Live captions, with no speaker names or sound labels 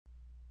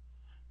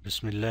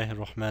Bismillahir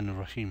Rahmanir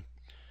Rahim.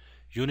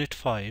 Unit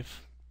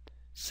 5,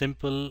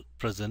 Simple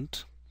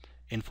Present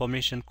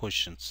Information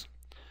Questions.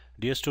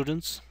 Dear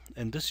students,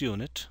 in this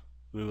unit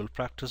we will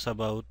practice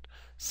about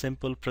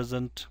simple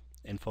present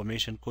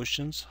information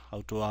questions,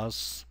 how to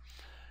ask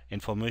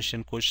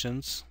information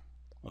questions,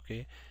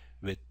 okay,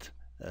 with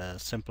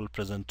simple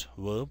present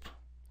verb.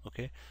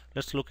 Okay,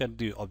 let's look at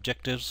the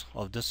objectives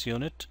of this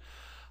unit.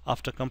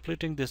 After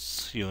completing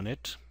this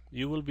unit,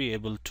 you will be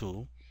able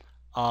to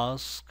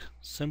ask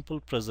simple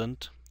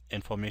present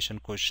information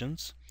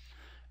questions,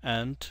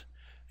 and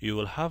you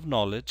will have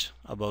knowledge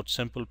about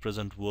simple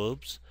present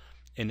verbs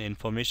in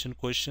information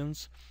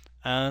questions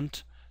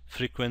and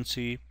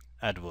frequency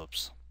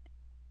adverbs.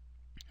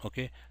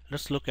 Okay,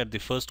 let's look at the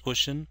first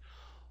question.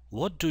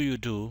 What do you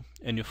do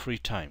in your free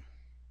time?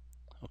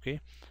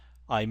 Okay,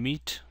 I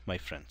meet my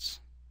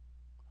friends.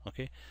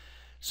 Okay,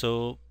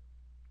 so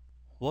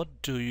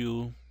what do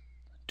you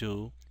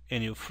do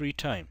in your free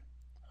time?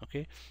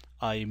 Okay,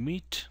 I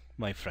meet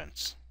my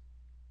friends.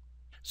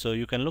 So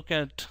you can look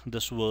at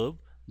this verb.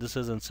 This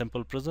is in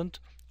simple present.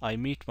 I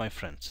meet my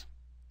friends.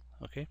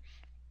 Okay,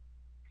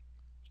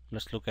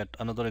 let's look at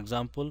another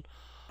example.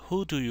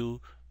 Who do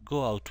you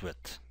go out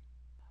with?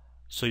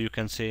 So you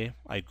can say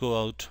I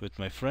go out with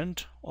my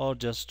friend or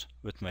just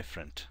with my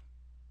friend.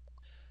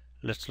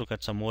 Let's look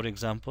at some more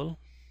example.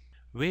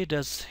 Where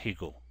does he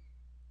go?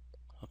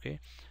 Okay,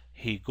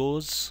 he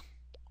goes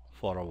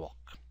for a walk.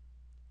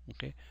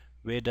 Okay,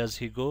 where does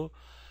he go?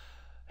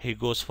 He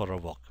goes for a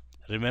walk.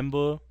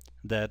 Remember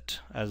that,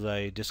 as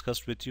I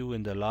discussed with you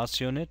in the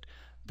last unit,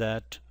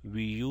 that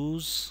we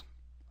use,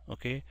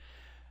 okay,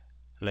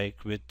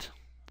 like with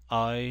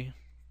I,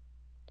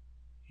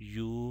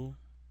 you,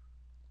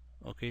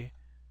 okay,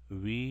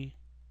 we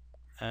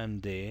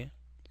and they,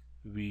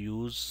 we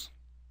use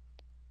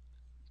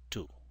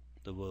do,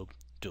 the verb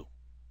do.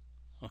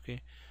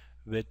 Okay,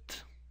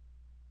 with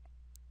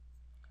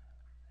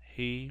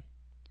he,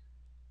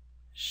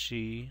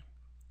 she,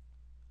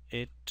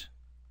 it,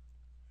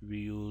 we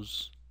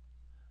use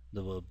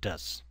the verb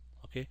does.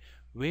 Okay,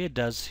 where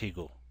does he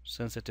go?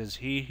 Since it is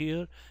he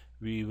here,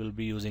 we will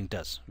be using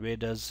does. Where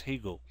does he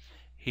go?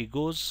 He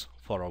goes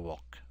for a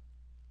walk.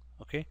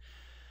 Okay,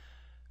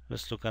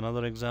 let's look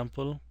another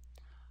example.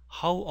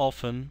 How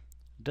often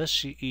does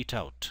she eat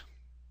out?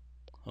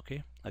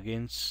 Okay,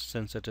 again,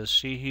 since it is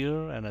she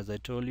here, and as I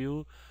told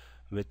you,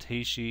 with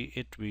he, she,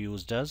 it, we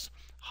use does.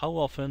 How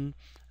often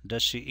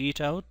does she eat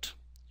out?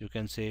 You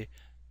can say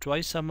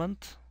twice a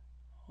month.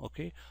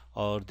 Okay,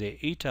 or they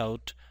eat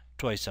out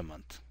twice a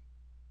month.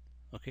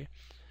 Okay,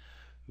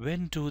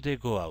 when do they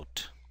go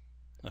out?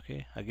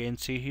 Okay, again,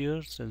 see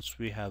here, since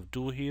we have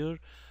do here.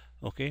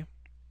 Okay,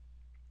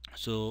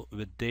 so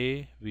with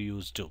they we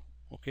use do.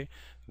 Okay,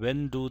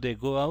 when do they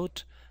go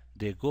out?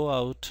 They go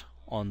out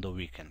on the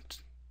weekend.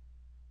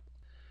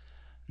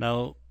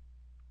 Now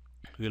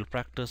we'll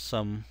practice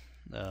some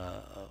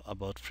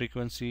about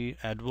frequency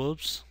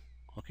adverbs.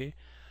 Okay,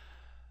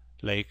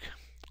 like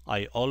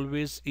I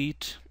always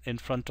eat in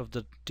front of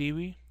the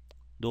TV,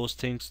 those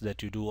things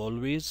that you do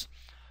always.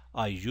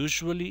 I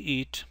usually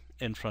eat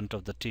in front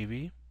of the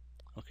TV.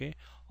 Okay,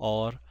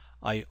 or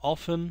I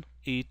often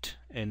eat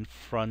in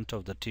front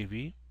of the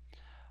TV.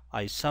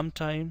 I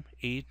sometimes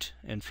eat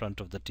in front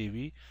of the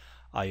TV.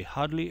 I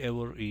hardly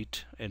ever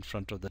eat in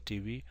front of the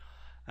TV,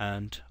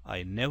 and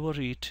I never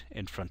eat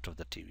in front of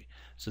the TV.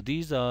 So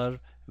these are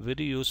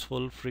very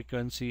useful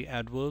frequency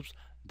adverbs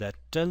that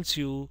tells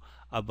you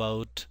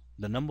about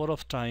the number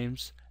of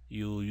times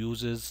you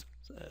uses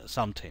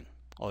something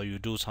or you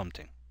do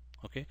something.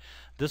 Okay,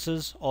 this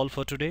is all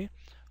for today.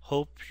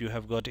 Hope you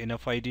have got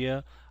enough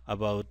idea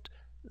about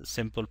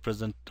simple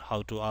present,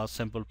 how to ask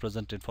simple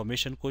present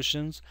information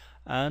questions,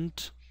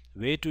 and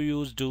way to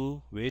use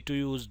do, way to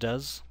use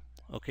does,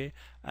 okay,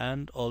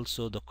 and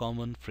also the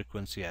common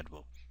frequency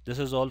adverb. This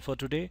is all for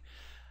today,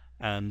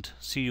 and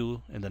see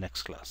you in the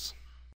next class.